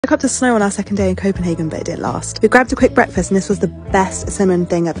Woke up to snow on our second day in Copenhagen, but it didn't last. We grabbed a quick breakfast and this was the best cinnamon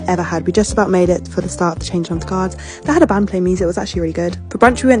thing I've ever had. We just about made it for the start of the change on cards. They had a band playing music, it was actually really good. For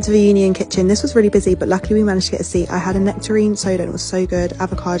brunch we went to the Union kitchen. This was really busy, but luckily we managed to get a seat. I had a nectarine soda and it was so good.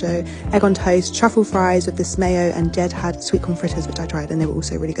 Avocado, egg on toast, truffle fries with this mayo, and Jed had sweet corn fritters, which I tried, and they were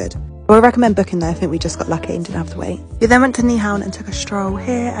also really good. I would recommend booking though. I think we just got lucky and didn't have to wait. We then went to Nihavn and took a stroll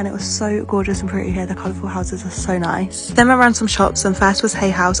here, and it was so gorgeous and pretty here. The colourful houses are so nice. Then went around some shops, and first was Hay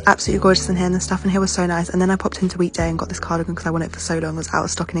House, absolutely gorgeous in here, and the stuff in here was so nice. And then I popped into Weekday and got this cardigan because I wanted it for so long. It was out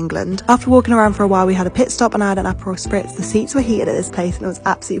of stock in England. After walking around for a while, we had a pit stop and I had an Aperol Spritz. The seats were heated at this place and it was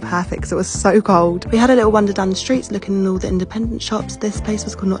absolutely perfect because it was so cold. We had a little wander down the streets looking in all the independent shops. This place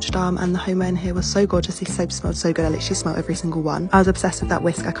was called Notre Dame, and the homeware in here was so gorgeous. These soaps smelled so good. I literally smelled every single one. I was obsessed with that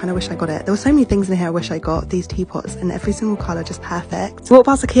whisk. I kind of wish I got it. There were so many things in here I wish I got. These teapots in every single colour, just perfect. Walked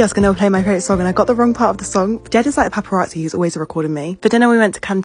past the kiosk and they were playing my favourite song and I got the wrong part of the song. Jed is like the paparazzi who's always recording me. For dinner we went to Canteen.